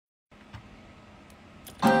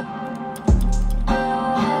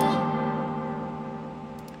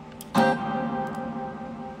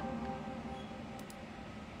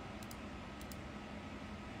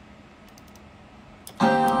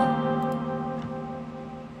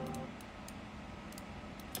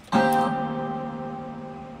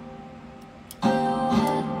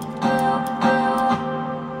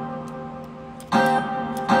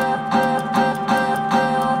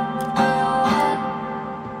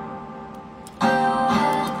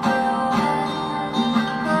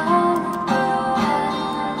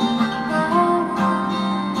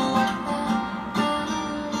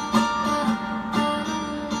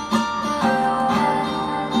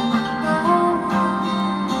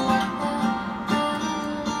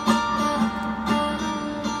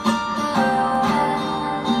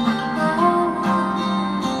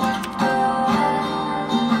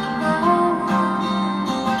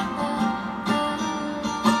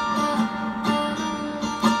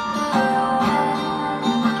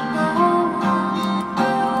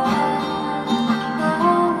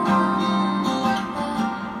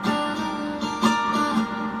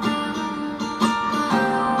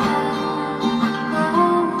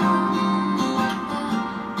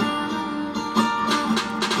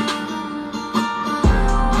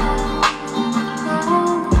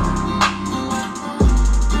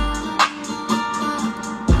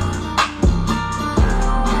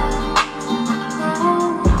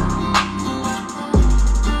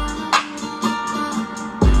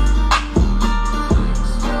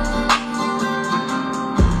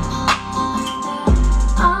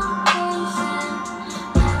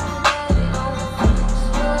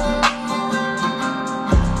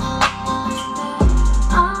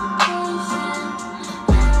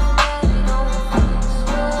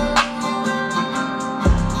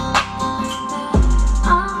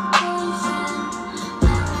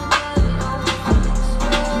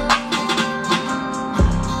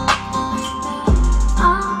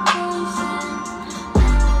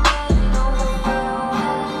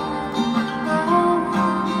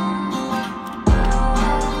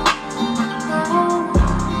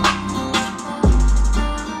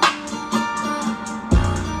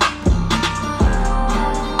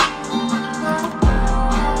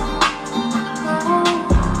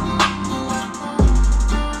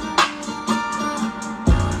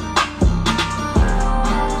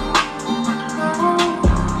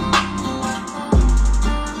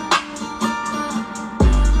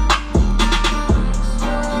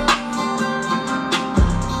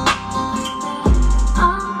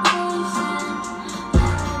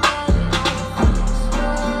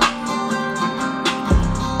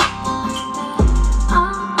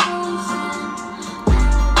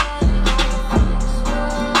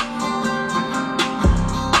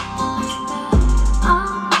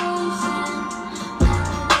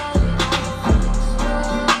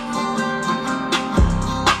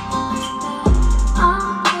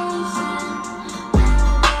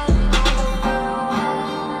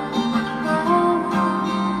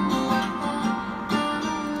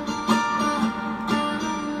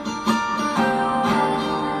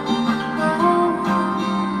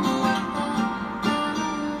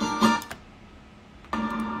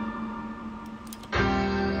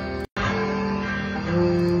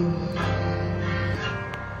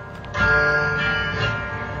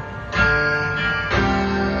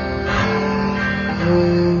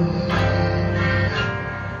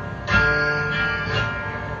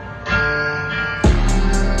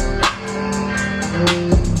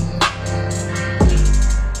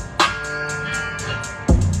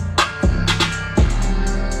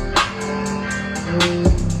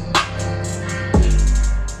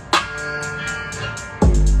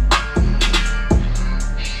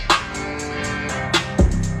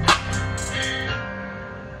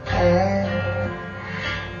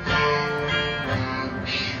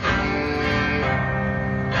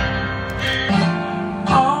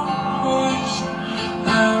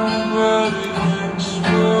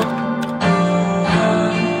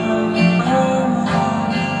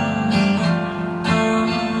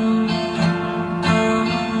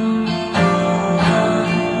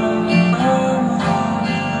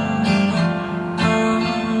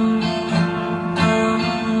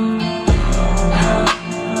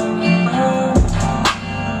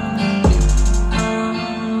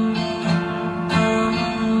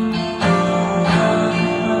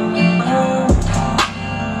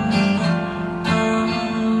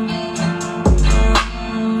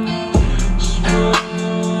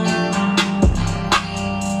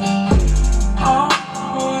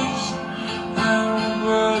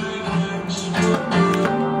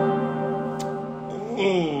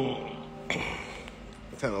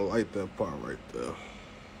Kind of like that part right there.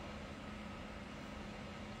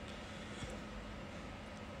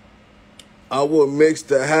 I would mix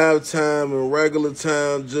the halftime and regular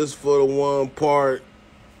time just for the one part.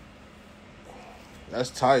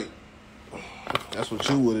 That's tight. That's what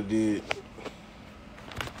you would have did.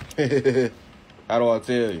 How do I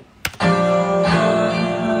tell you?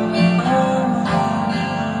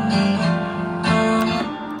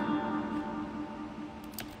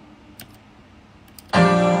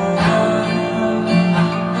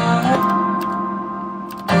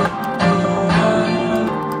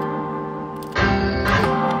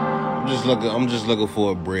 I'm just looking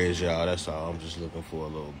for a bridge, y'all. That's all. I'm just looking for a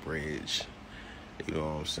little bridge. You know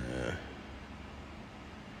what I'm saying?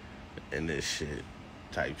 And this shit,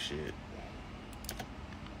 type shit.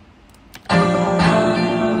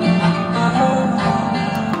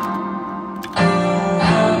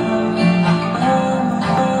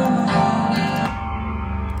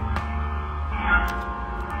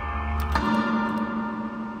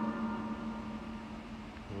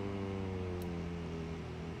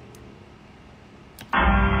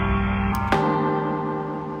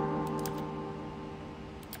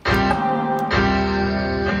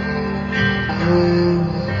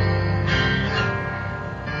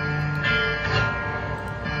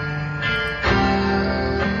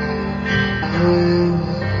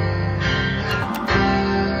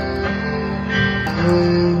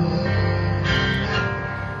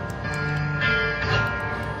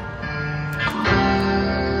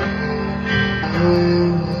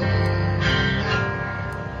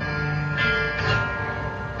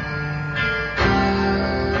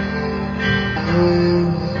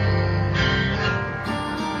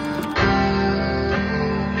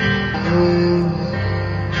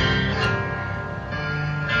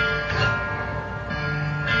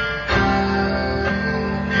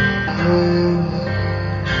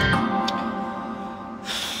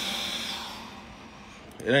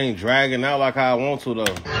 It ain't dragging out like how I want to, though.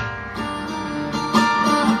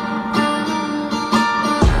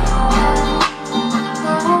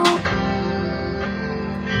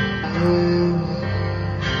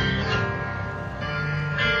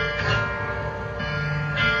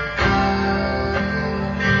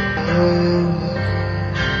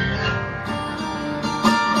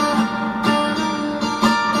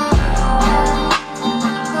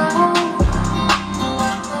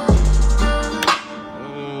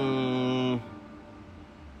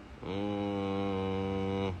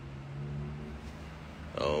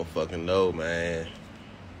 I don't fucking know, man.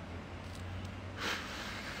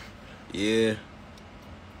 Yeah.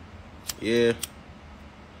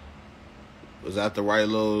 Was that the right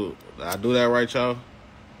little... Did I do that right, y'all?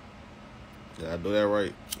 Did I do that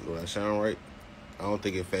right? Do that sound right? I don't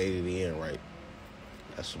think it faded in right.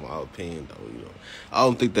 That's my opinion, though, you know. I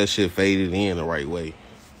don't think that shit faded in the right way.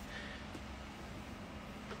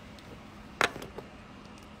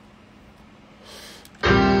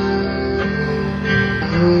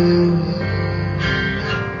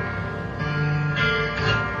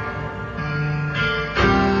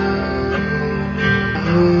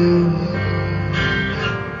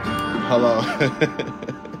 Hello.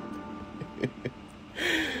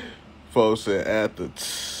 Folks said at the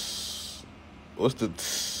What's the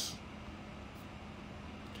tss?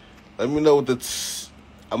 Let me know what the tss.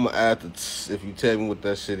 I'm gonna add the tss if you tell me what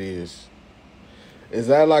that shit is. Is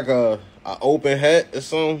that like a open hat or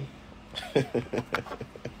something?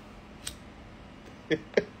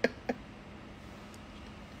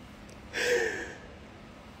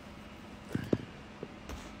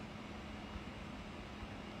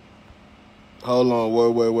 Hold on,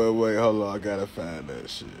 wait. Hold on, I gotta find that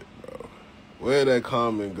shit, bro. Where'd that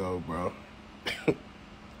comment go, bro?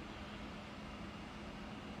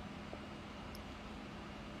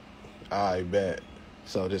 I bet.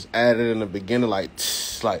 So just add it in the beginning, like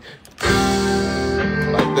that,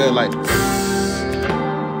 like.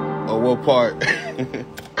 Or what part?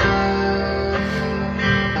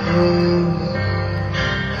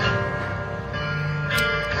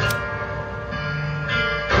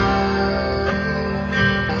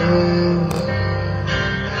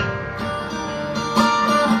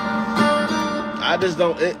 I just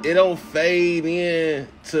don't. It don't fade in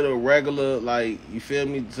to the regular, like, you feel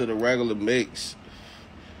me, to the regular mix.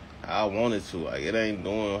 How I want it to. Like, it ain't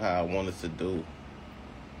doing how I want it to do.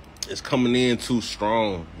 It's coming in too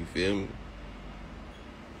strong. You feel me?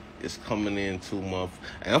 It's coming in too much.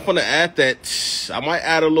 And I'm gonna add that. I might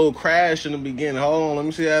add a little crash in the beginning. Hold on, let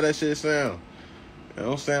me see how that shit sound. It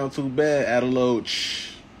don't sound too bad. Add a little.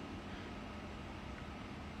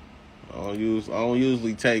 I don't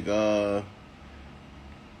usually take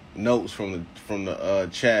notes from the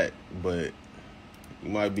chat, but you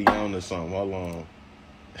might be on to something. Hold on.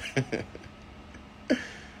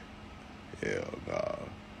 Hell nah.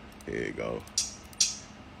 Here you go.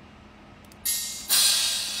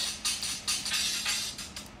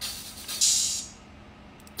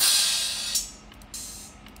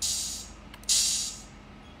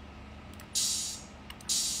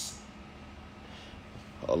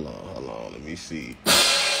 Hold on. Let me see.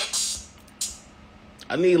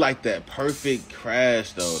 I need like that perfect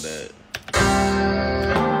crash though. That.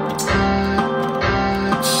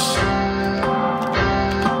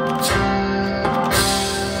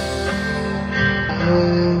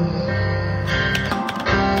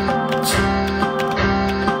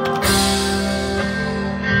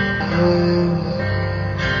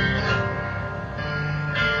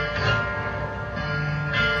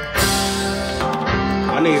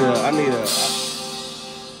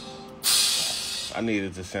 I need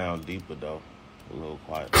it to sound deeper though, a little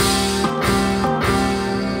quiet.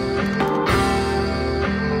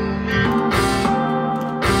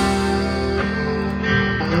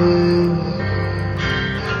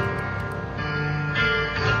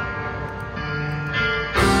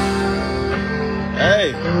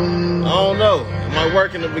 Hey, I don't know. It might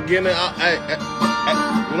work in the beginning.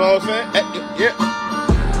 You know what I'm saying? Yeah.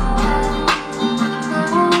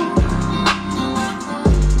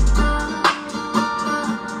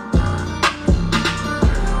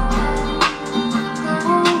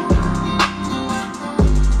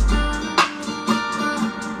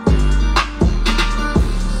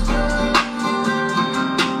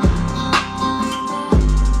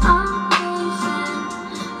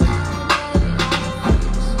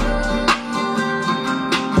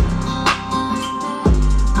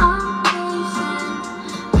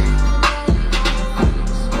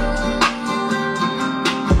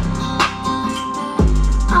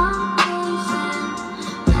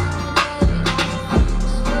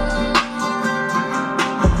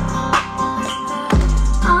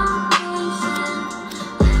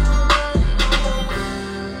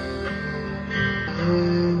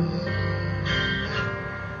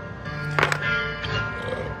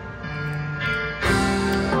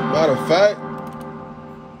 Matter of fact,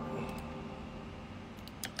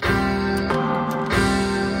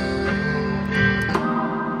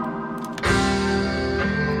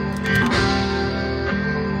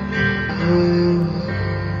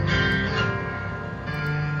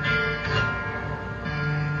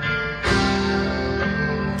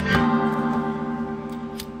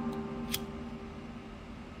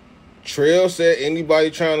 Trill said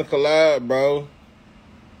anybody trying to collab, bro.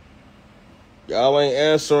 Y'all ain't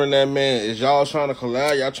answering that, man. Is y'all trying to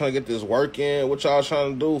collab? Y'all trying to get this work in? What y'all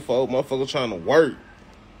trying to do, folks? Motherfuckers trying to work.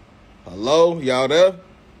 Hello? Y'all there?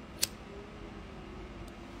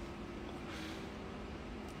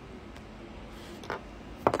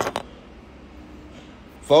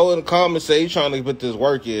 Folks in the comments say he trying to put this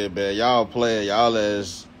work in, man. Y'all playing. Y'all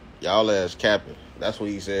as capping. That's what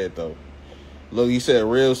he said, though. Look, he said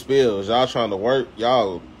real spills. Y'all trying to work.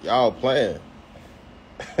 Y'all playing.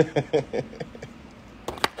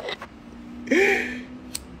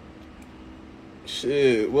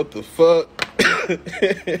 Shit, what the fuck?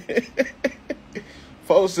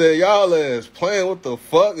 Folks said y'all ass playing. What the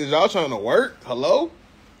fuck? Is y'all trying to work? Hello?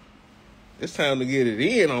 It's time to get it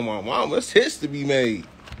in on my mama. It's hits to be made.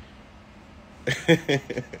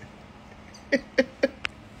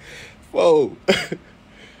 Whoa.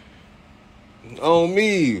 On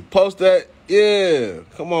me. Post that. Yeah.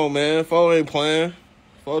 Come on, man. Fo ain't playing.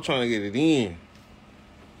 Fo trying to get it in.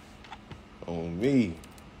 On me.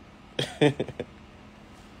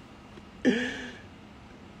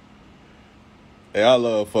 Hey, I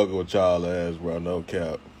love fucking with y'all ass, bro. No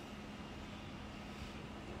cap.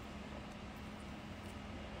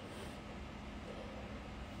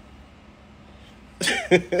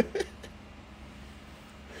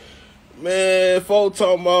 Man, folks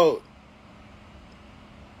talking about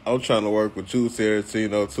I'm trying to work with you,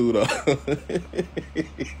 Tarentino, too, though.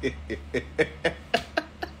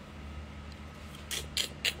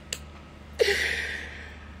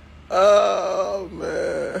 Oh,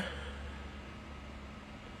 man.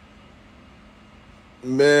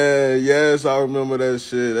 Man, yes, I remember that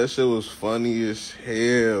shit. That shit was funny as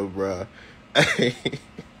hell, bro.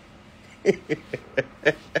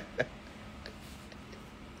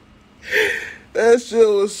 That shit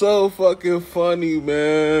was so fucking funny,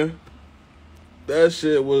 man. That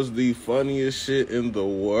shit was the funniest shit in the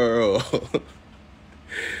world.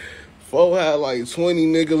 Fo had like 20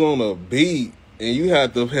 niggas on a beat, and you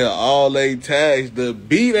had to hit all they tags. The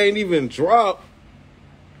beat ain't even dropped.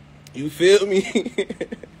 You feel me?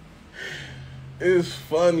 It's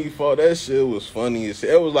funny, Fo. That shit was funny as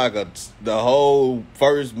hell. It was like the whole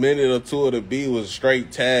first minute or two of the beat was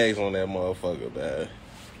straight tags on that motherfucker, man.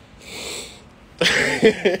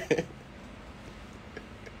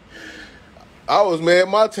 I was mad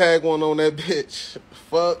my tag wasn't on that bitch.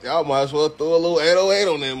 Fuck, y'all might as well throw a little 808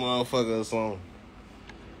 on that motherfucker or something.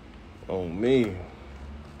 On me.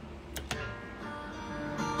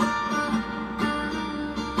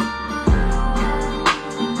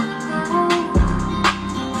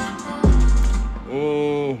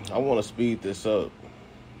 I want to speed this up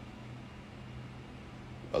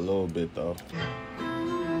a little bit, though.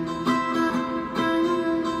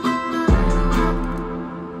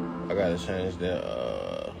 I gotta change that.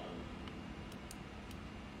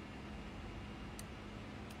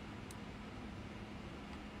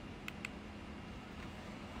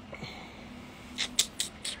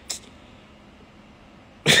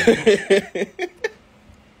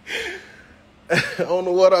 I don't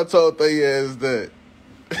know what I told they ass that.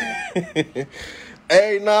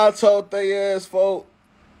 Hey, nah, I told they ass, folk.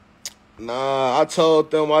 Nah, I told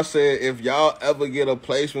them, I said, if y'all ever get a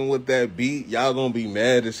placement with that beat, y'all gonna be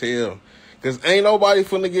mad as hell. Cause ain't nobody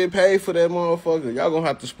finna get paid for that motherfucker. Y'all gonna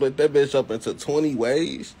have to split that bitch up into 20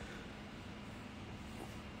 ways.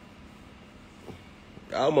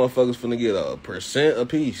 Y'all motherfuckers finna get 1% a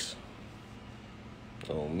piece.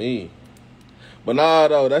 On me. But nah,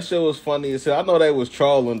 though, that shit was funny as hell. I know they was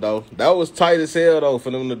trolling, though. That was tight as hell, though, for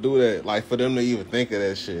them to do that. Like, for them to even think of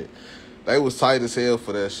that shit. They was tight as hell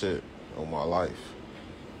for that shit on my life.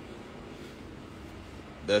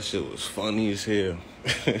 That shit was funny as hell.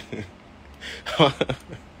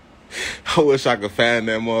 I wish I could find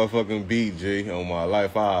that motherfucking beat, G, on my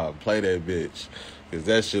life. I'd play that bitch. Because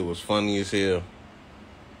that shit was funny as hell.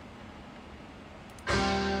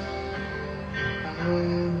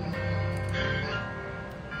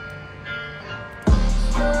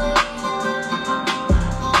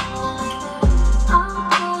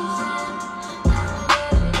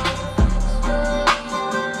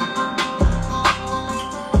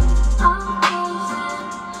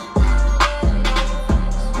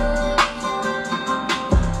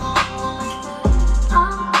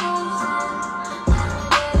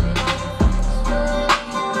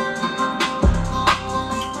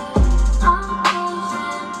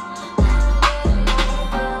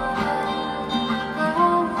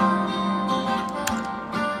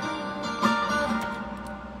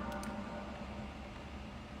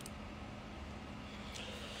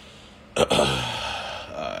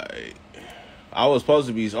 Alright. I was supposed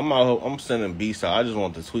to be. I'm sending beats out. I just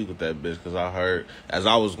wanted to tweak with that bitch because I heard as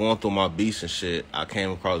I was going through my beats and shit, I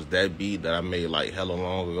came across that beat that I made like hella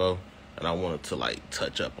long ago, and I wanted to like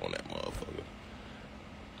touch up on that motherfucker.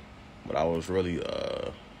 But I was really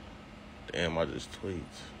damn. I just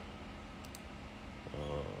tweaked.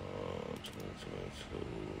 2022.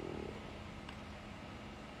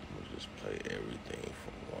 I'm gonna just play everything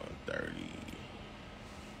from 130.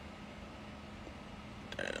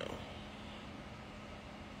 Damn.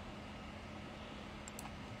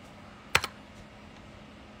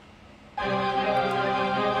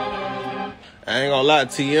 I ain't gonna lie,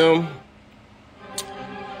 TM.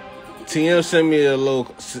 TM sent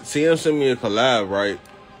me a collab, right?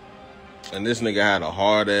 And this nigga had a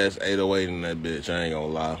hard ass 808 in that bitch. I ain't gonna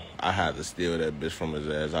lie. I had to steal that bitch from his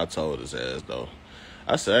ass. I told his ass though.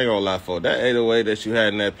 I said, I ain't gonna lie, for that 808 that you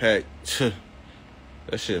had in that pack,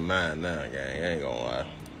 that shit mine now, gang. I ain't gonna lie.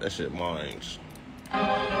 That shit mine.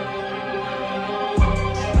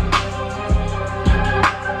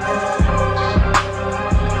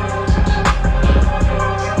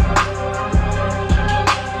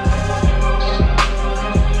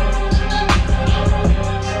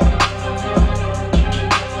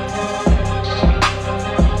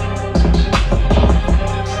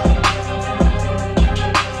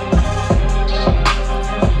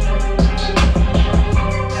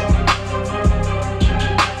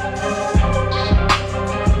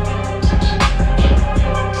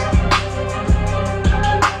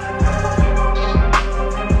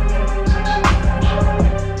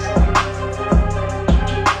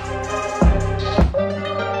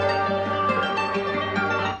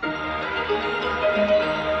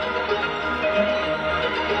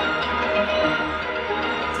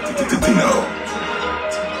 Tarentino.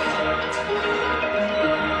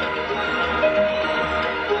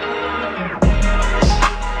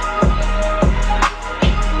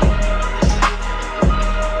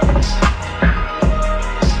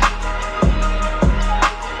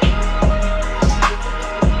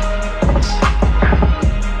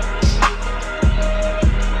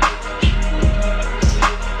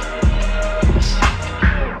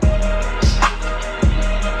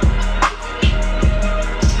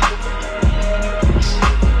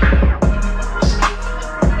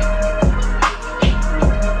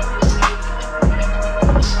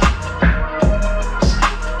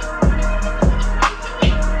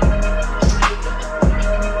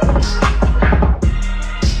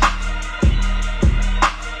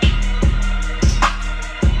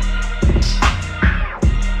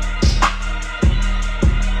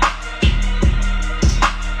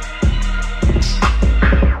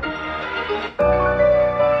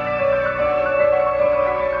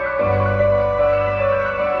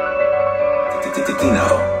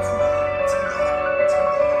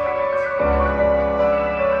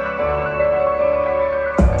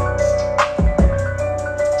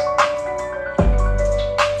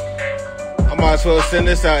 I might as well send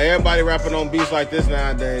this out. Everybody rapping on beats like this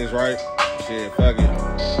nowadays, right? Shit, fuck it.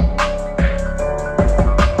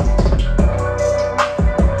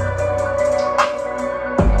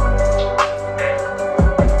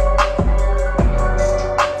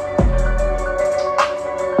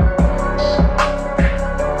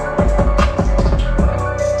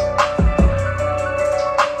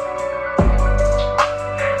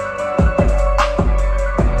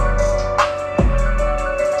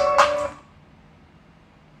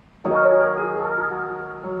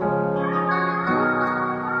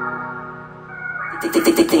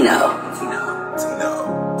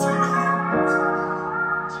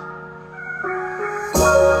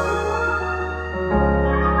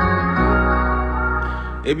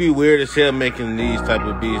 It be weird as hell making these type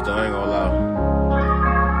of beats, though, I ain't gonna lie.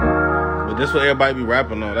 But this what everybody be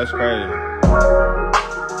rapping on. That's crazy.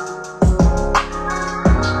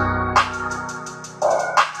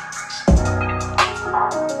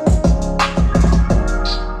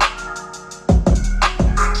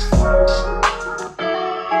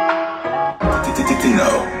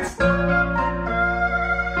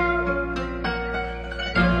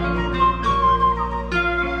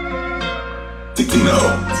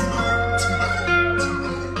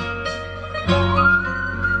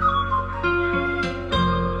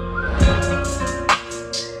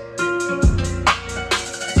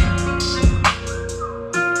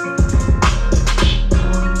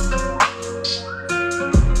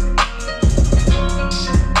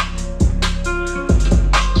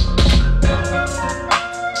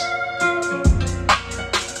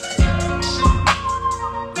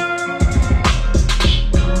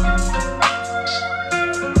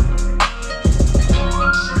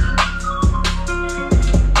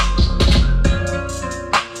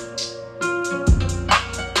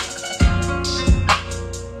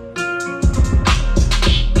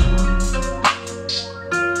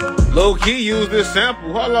 Low key use this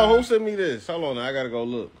sample. Hold on, who sent me this? Hold on, now I gotta go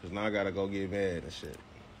look, cause now I gotta go get mad and shit.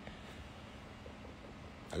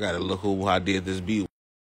 I gotta look who I did this beat.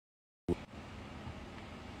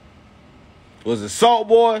 Was it Salt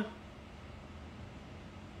Boy?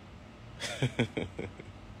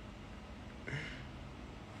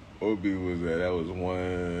 What beat was that? That was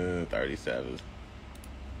 137.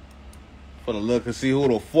 Finna look and see who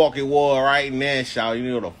the fuck it was right now, y'all. You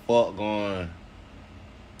know what the fuck going.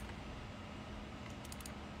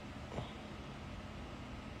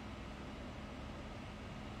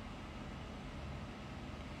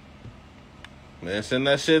 Man, send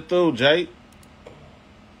that shit through, Jake.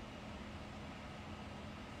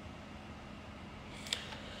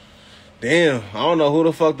 Damn, I don't know who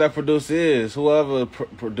the fuck that producer is. Whoever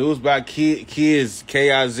produced by Kids,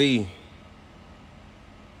 K-I-Z.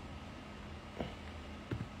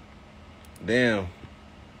 Damn.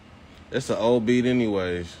 It's an old beat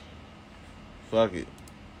anyways. Fuck it.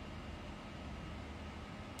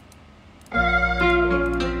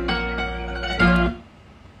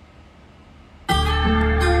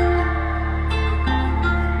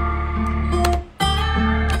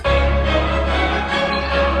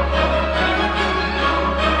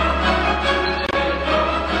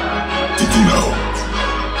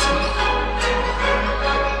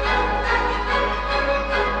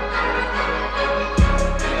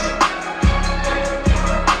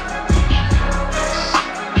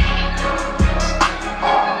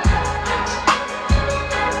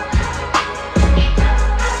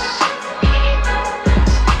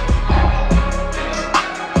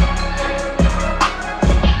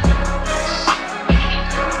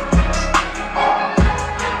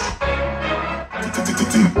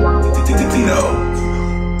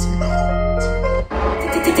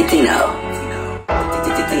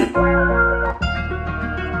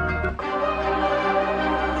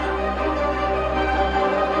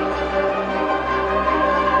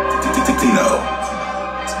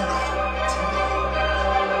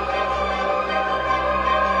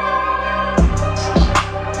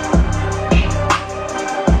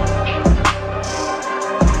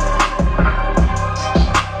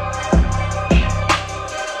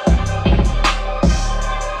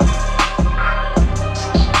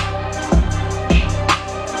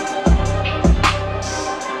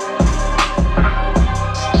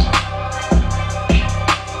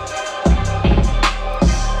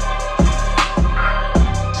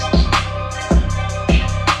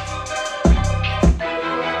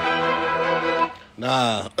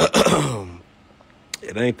 Nah,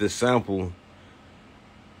 it ain't the sample.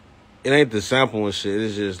 It ain't the sample and shit.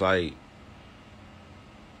 It's just like,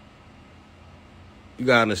 you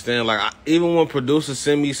gotta understand, like, even when producers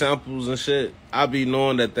send me samples and shit, I be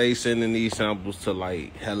knowing that they sending these samples to,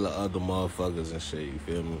 like, hella other motherfuckers and shit, you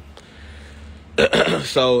feel me?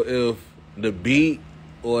 So if the beat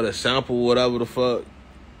or the sample, whatever the fuck,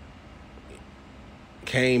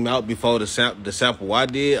 came out before the sample I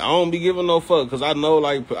did, I don't be giving no fuck, because I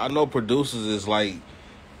know producers is, like,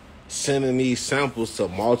 sending these samples to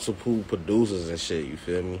multiple producers and shit, you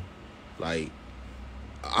feel me? Like,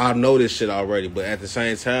 I know this shit already, but at the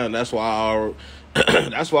same time, that's why I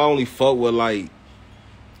only fuck with like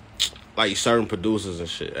certain producers and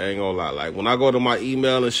shit. I ain't gonna lie. Like, when I go to my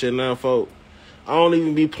email and shit now, folk, I don't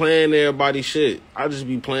even be playing everybody's shit. I just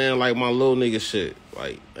be playing like my little nigga shit.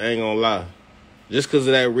 Like, I ain't gonna lie. Just because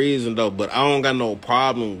of that reason, though. But I don't got no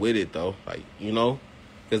problem with it, though. Like, you know?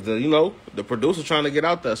 Because, the producer trying to get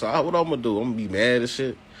out there. So, what I'm going to do? I'm going to be mad and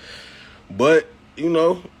shit. But, I ain't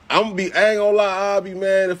gonna lie, I'd be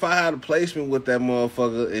mad if I had a placement with that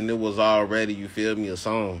motherfucker and it was already, you feel me, a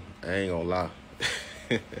song. I ain't gonna lie.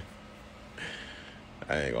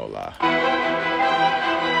 I ain't gonna lie.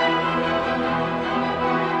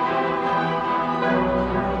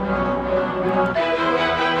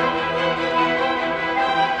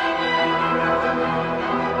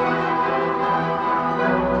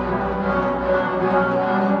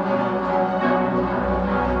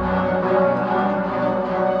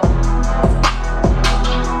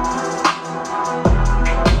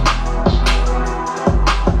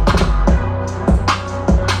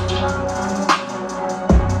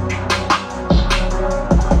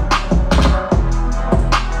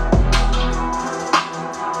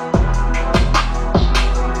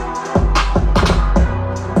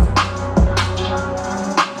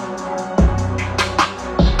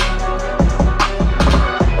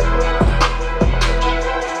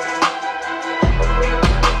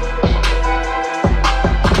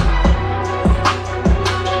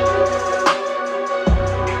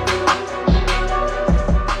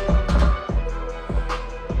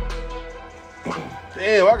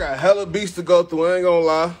 Damn, I got hella beats to go through, I ain't gonna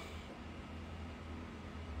lie.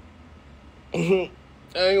 I ain't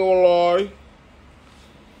gonna lie.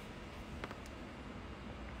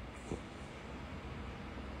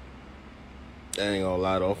 I ain't gonna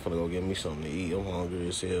lie though, I'm finna go get me something to eat. I'm hungry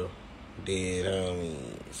as hell. Dead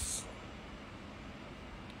homies.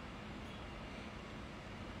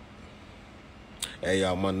 Hey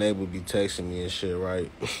y'all, my neighbor be texting me and shit,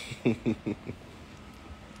 right?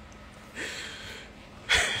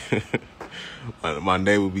 My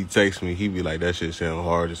neighbor be texting me. He be like, that shit sound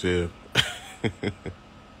hard as hell.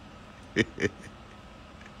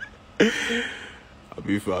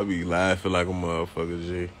 I be laughing like a motherfucker,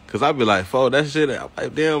 G. Cause I be like, fuck that shit. I'm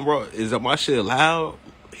like, damn, bro, is that my shit loud?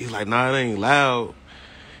 He's like, nah, it ain't loud.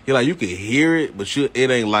 He like, you can hear it, but it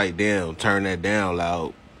ain't like, damn, turn that down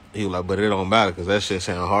loud. He was like, but it don't matter, cause that shit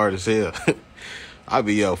sound hard as hell. I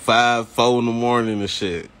be up 5, 4 in the morning and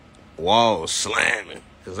shit. Walls slamming.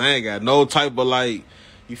 Cause I ain't got no type of like,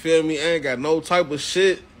 you feel me? I ain't got no type of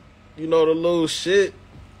shit. You know, the little shit.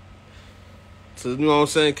 To, you know what I'm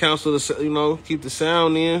saying, cancel the, you know, keep the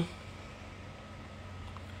sound in.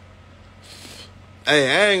 Hey,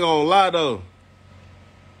 I ain't gonna lie though.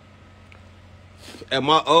 At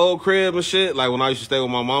my old crib and shit, like when I used to stay with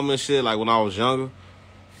my mama and shit, like when I was younger,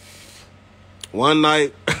 one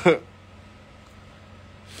night,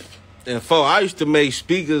 and I used to make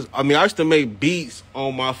speakers, I used to make beats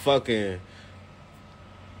on my fucking,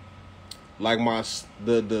 like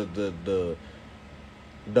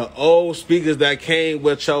the old speakers that came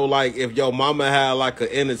with your, like, if your mama had, like, an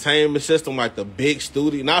entertainment system, like the big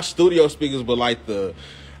studio, not studio speakers, but, like,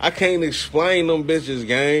 I can't explain them bitches,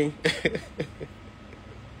 gang.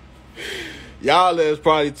 Y'all is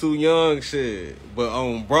probably too young, shit.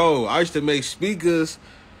 But, bro, I used to make speakers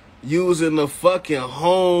using the fucking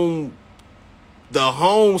home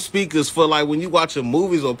speakers for, like, when you watching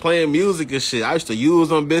movies or playing music and shit. I used to use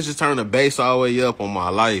them bitches, turn the bass all the way up on my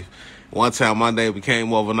life. One time my neighbor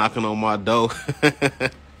came over knocking on my door.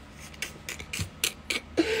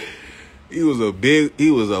 He was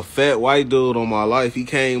a fat white dude on my life. He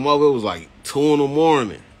came over, it was like 2 in the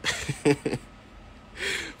morning.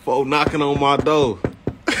 Folk knocking on my door.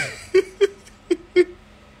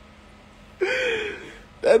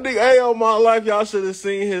 That nigga, hey, on my life, y'all should have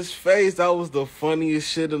seen his face. That was the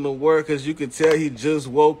funniest shit in the world, because you could tell he just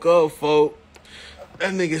woke up, folk.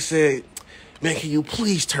 That nigga said, man, can you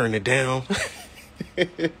please turn it down?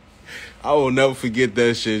 I will never forget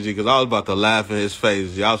that shit, G, because I was about to laugh in his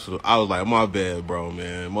face. G. I was like, my bad, bro,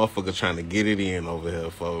 man. Motherfucker trying to get it in over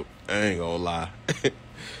here, folk. I ain't gonna lie.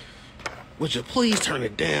 Would you please turn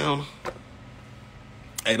it down?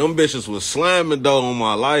 Hey, them bitches was slamming, though, on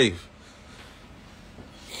my life.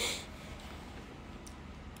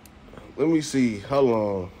 Let me see. Hold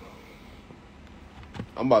on.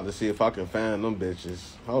 I'm about to see if I can find them bitches.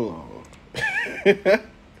 Hold on. It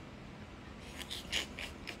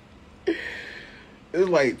was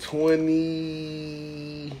like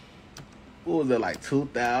 20. What was that, like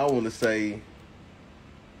 2000? I want to say.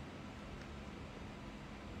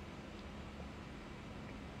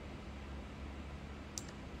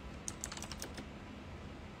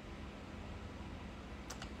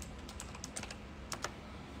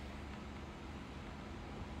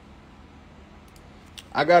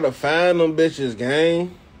 I gotta find them bitches,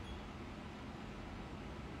 gang.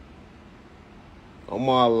 On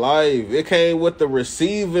my life. It came with the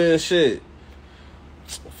receiver and shit.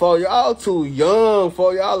 For y'all too young.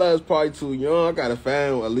 For y'all that's probably too young. I gotta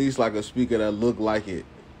find at least like a speaker that look like it.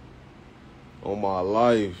 On my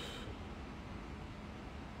life.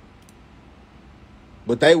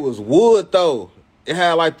 But they was wood though. It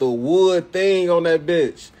had like the wood thing on that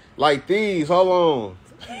bitch. Like these. Hold on.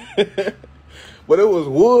 But it was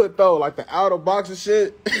wood though. Like the outer box and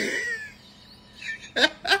shit.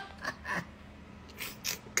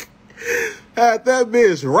 Had that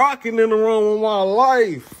bitch rocking in the room with my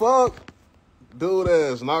life. Fuck. Dude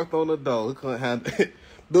ass knocked on the door.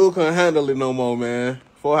 Dude couldn't handle it no more, man.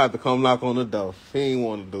 Before I had to come knock on the door. He ain't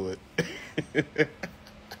want to do it.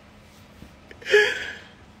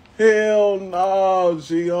 Hell no,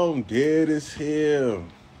 G. I'm dead as hell.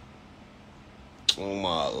 On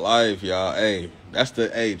my life, y'all. Hey, that's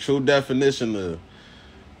the true definition of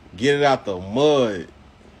get it out the mud.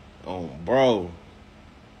 Bro.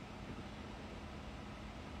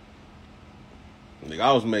 Nigga,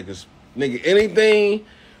 I was making, anything,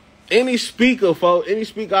 any speaker, folks, any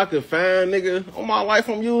speaker I could find, nigga, on my life,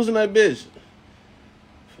 I'm using that bitch.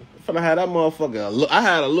 If I had that motherfucker, I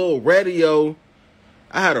had a little radio.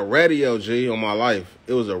 I had a radio, G, on my life.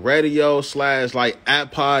 It was a radio / like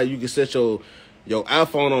iPod. You could set your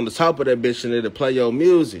iPhone on the top of that bitch and it'll play your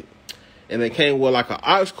music. And it came with like an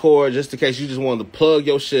aux cord just in case you just wanted to plug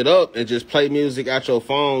your shit up and just play music out your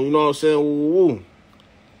phone. You know what I'm saying? Woo-woo.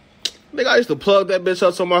 Nigga, I used to plug that bitch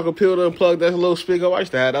up to my computer and plug that little speaker up. I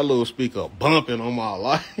used to have that little speaker bumping on my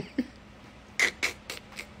life.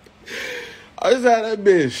 I just had that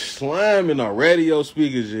bitch slamming a radio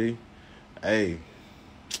speaker, G. Hey.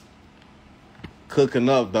 Cooking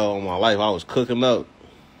up, though, on my life. I was cooking up.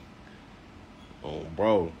 Oh,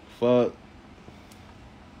 bro. Fuck.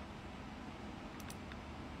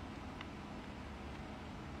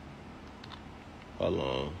 Hold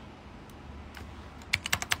on.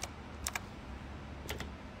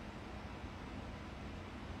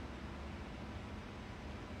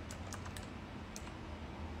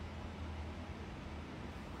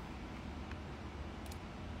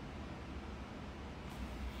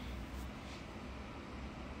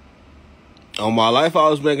 On my life, I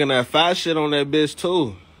was making that fat shit on that bitch,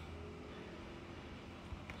 too.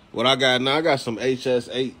 What I got now, I got some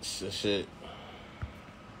HS8s and shit.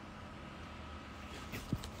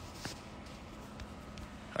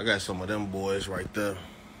 I got some of them boys right there.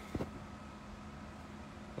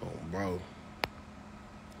 Oh, bro.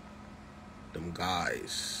 Them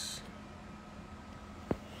guys.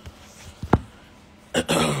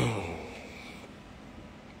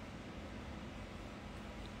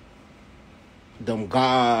 Them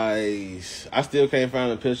guys. I still can't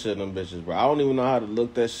find a picture of them bitches, bro. I don't even know how to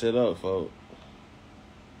look that shit up, folks.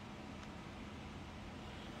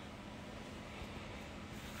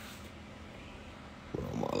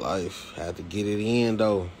 All my life. Had to get it in,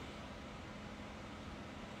 though.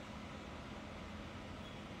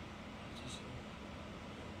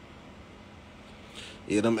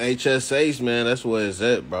 Yeah, them HSAs, man, that's where it's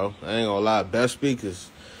at, bro. I ain't gonna lie. Best speakers.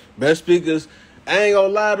 I ain't gonna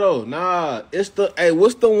lie, though. Nah, it's the... Hey,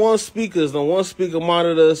 what's the one speakers? The one speaker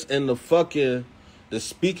monitors and the fucking... The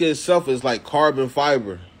speaker itself is like carbon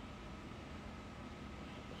fiber.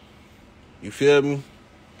 You feel me?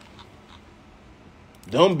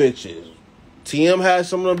 Them bitches. TM had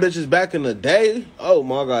some of them bitches back in the day. Oh,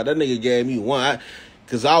 my God. That nigga gave me one.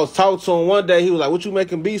 Because I was talking to him one day. He was like, what you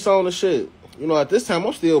making beats on and shit? You know, at this time,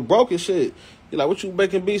 I'm still broke as shit. He like, what you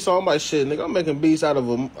making beats on? I'm like, shit, nigga, I'm making beats out of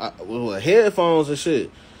with headphones and shit.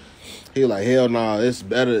 He like, hell nah, it's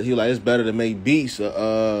better. He like, it's better to make beats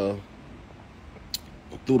through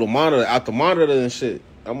the monitor, out the monitor and shit.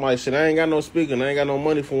 I'm like, shit, I ain't got no speaker. I ain't got no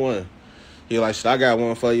money for one. He like, shit, I got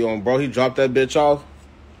one for you on, bro. He dropped that bitch off.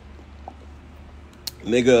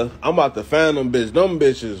 Nigga, I'm about to find them bitches. Them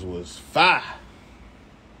bitches was fire.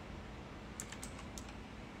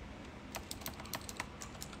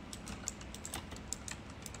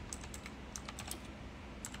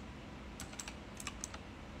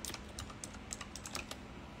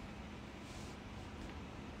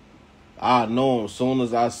 I know him as soon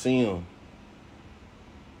as I see him.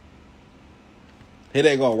 Here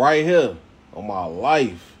they go, right here on my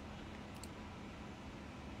life.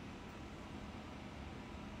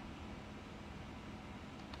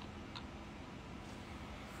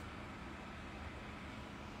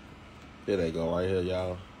 Here they go, right here,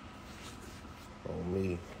 y'all. On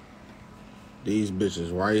me. These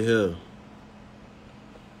bitches right here.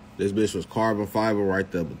 This bitch was carbon fiber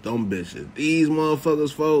right there, but them bitches, these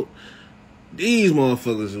motherfuckers, folk. These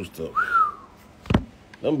motherfuckers used to...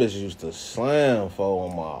 Them bitches used to slam, for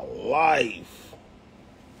on my life.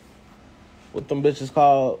 What them bitches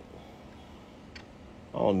called?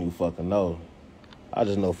 I don't even fucking know. I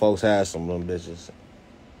just know folks had some of them bitches.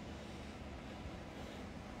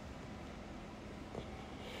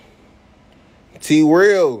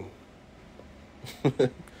 T-Real.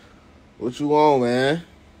 What you on, man?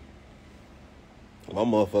 My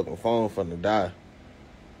motherfucking phone finna die.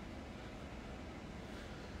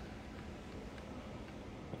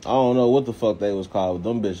 I don't know what the fuck they was called.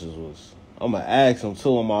 Them bitches was. I'm gonna ask them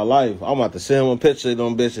too in my life. I'm about to send him a picture of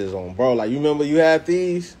them bitches on, bro. Like, you remember you had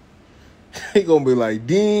these? He gonna be like,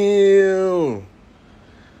 damn.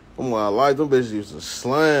 Oh my life, them bitches used to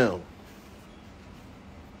slam.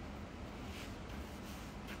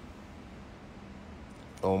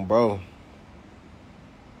 Bro.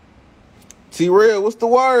 T-Real, what's the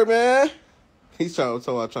word, man? He's trying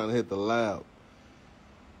to hit the loud.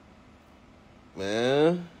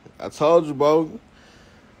 Man, I told you, bro.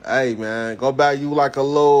 Hey, man, go back you like a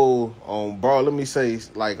little, bro, let me say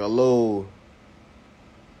like a little.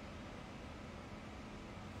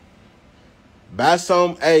 Buy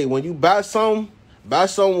some, hey, when you buy some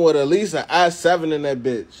with at least an i7 in that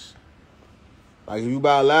bitch. Like if you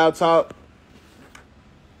buy a laptop,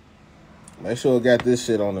 make sure it got this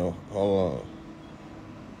shit on there. Hold on.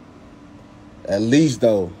 At least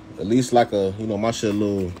like a, you know, my shit a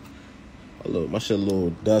little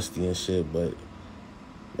dusty and shit, but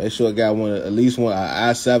make sure it got at least one, an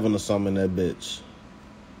i7 or something in that bitch.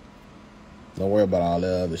 Don't worry about all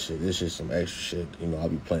that other shit. This shit some extra shit. You know, I'll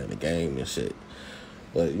be playing the game and shit.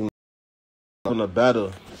 But, you know, on the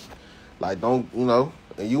better. Like, don't, you know,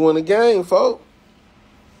 and you in the game, folk.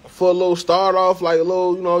 For a little start off, like a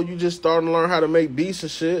little, you know, you just starting to learn how to make beats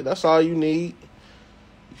and shit. That's all you need.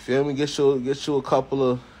 You feel me? Get you a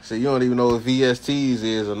couple of, so you don't even know what VSTs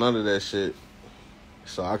is or none of that shit.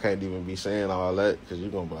 So I can't even be saying all that because you're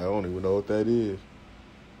going to be like, I don't even know what that is.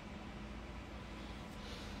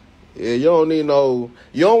 Yeah, you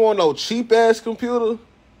don't want no cheap-ass computer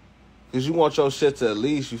because you want your shit to at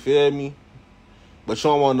least, you feel me? But you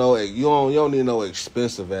don't want you don't need no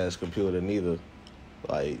expensive-ass computer neither.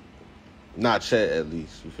 Like, not yet at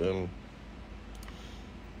least, you feel me?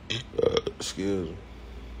 Excuse me.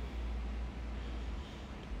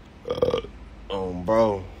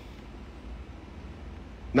 Bro.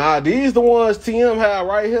 Nah, these the ones TM had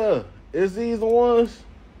right here. Is these the ones?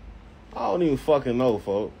 I don't even fucking know,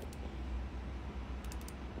 folks.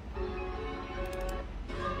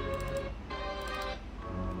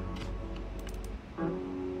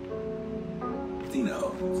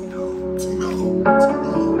 Tino.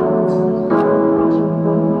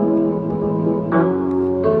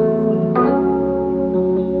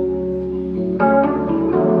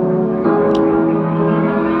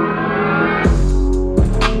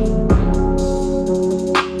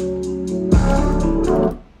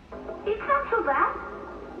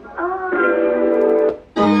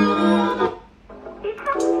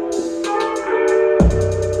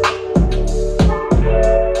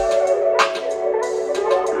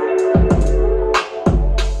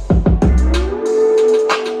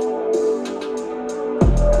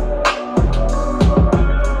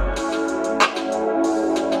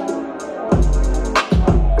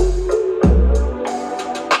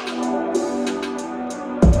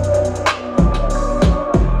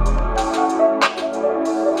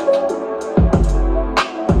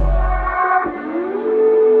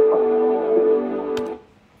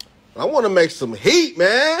 I want to make some heat,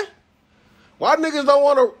 man. Why niggas don't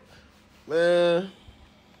want to, man?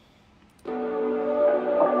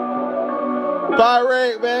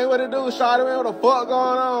 Pirate, man, what it do? Shawty, man, what the fuck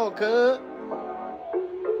going on, cuz?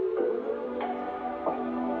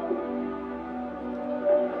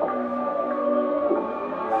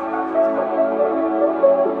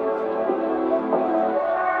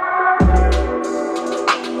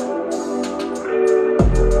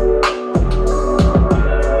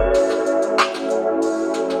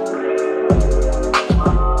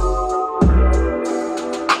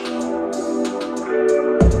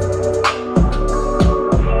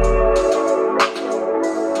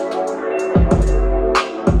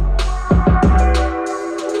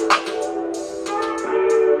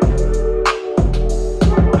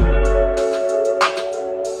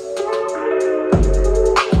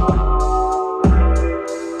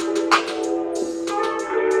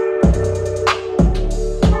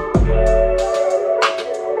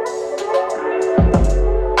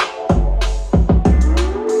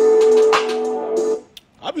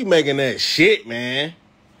 Making that shit, man.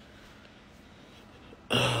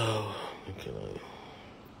 Oh,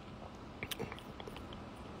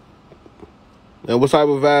 now, what type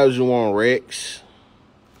of vibes you want, Rex?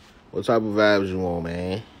 What type of vibes you want,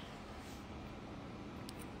 man?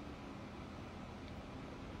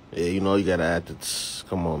 Yeah, you know you gotta add the tss.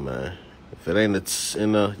 Come on, man. If it ain't the tss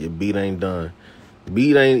in there, your beat ain't done.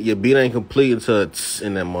 Your beat ain't complete until it's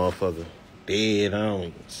in that motherfucker. Dead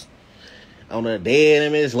homies. On the dead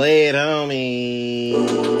and misled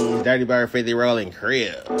homies. Dirty Bird 50 rolling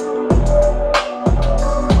crib. So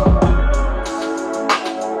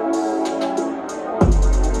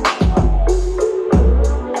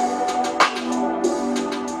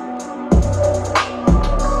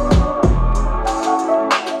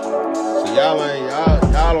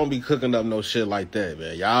y'all don't be cooking up no shit like that,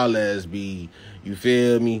 man. Y'all ass be, you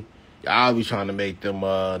feel me? Y'all be trying to make them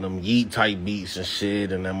yeet type beats and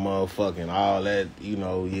shit and that motherfucking all that, you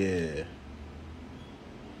know, yeah.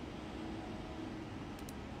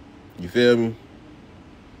 You feel me?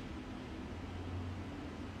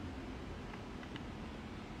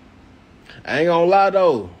 I ain't gonna lie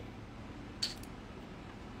though.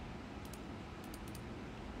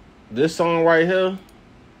 This song right here,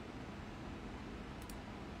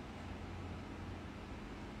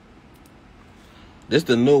 this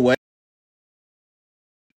the new way.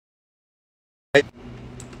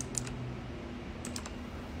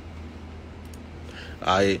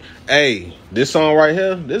 Hey, this song right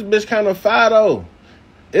here, this bitch kind of fire though.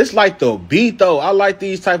 It's like the beat though. I like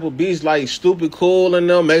these type of beats like Stupid Cool and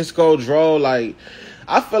them, Mexico Draw. Like,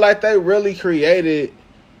 I feel like they really created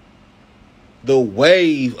the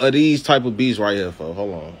wave of these type of beats right here, folks.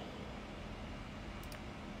 Hold on.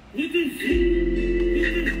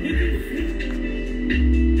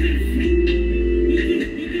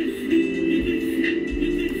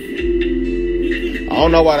 I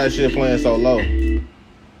don't know why that shit playing so low.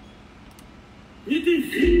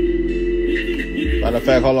 Matter of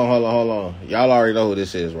fact, hold on. Y'all already know who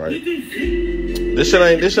this is, right? This shit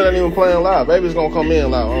ain't even playing loud. Baby's gonna come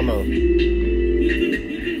in loud. I don't know.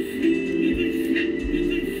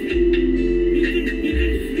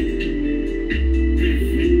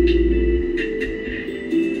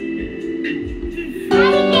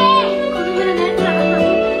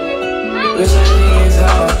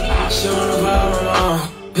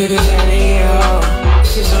 Because I need help.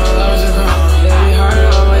 She's on loves of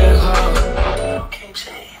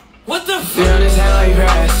What the fuck? Feel this hand like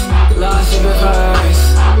grass. Lost you before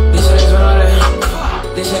us. This shit is one of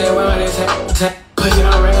this shit is one of this. Pushing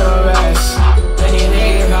on regular rest. Then you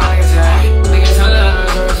niggas call like a tag. Niggas on the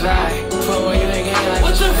arms or it's back. Fuck what you thinking like.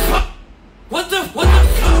 What the fuck? What the fuck?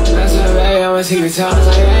 That's what baby, I'm a secret talk.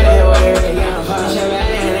 Like that ain't what it really got. Fuck shit back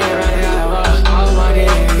and they running out of walk. All of my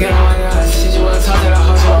niggas get on my nuts. Shit you wanna talk to the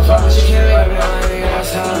house on fuck. She can't make me like nigga that's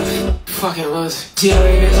tough. Fucking loser.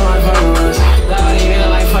 GLA bitch on my fucking loser. Loud even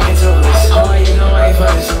like fucking toolers. Oh, you know I ain't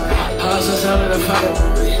fucking stupid. Also some of the fucking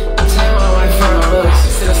woman. Time on my front on looks.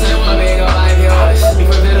 Still same one big old life yours. We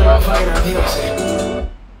forbid them all fucking our people shit.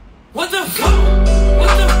 What the fuck?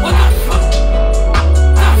 What the fuck?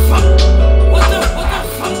 The fuck? What the fuck?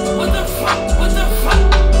 What the fuck? What the fuck?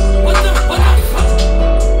 What the fuck?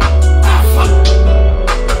 The fuck?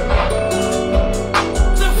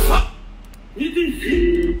 The fuck?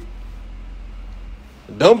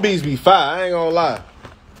 Them beats be fire, I ain't gonna lie.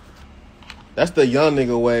 That's the young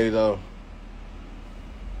nigga way though.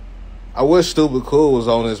 I wish Stupid Cool was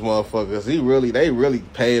on this motherfucker. They really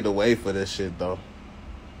paid the way for this shit though.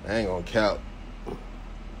 I ain't gonna count.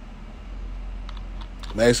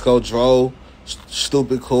 Mexico drove,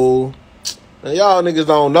 Stupid Cool. Man, y'all niggas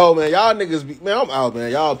don't know, man. Y'all niggas be, man, I'm out,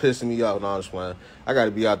 man. Y'all pissing me off. No, I'm just playing. I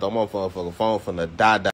gotta be out though. I'm on motherfucking phone from the die.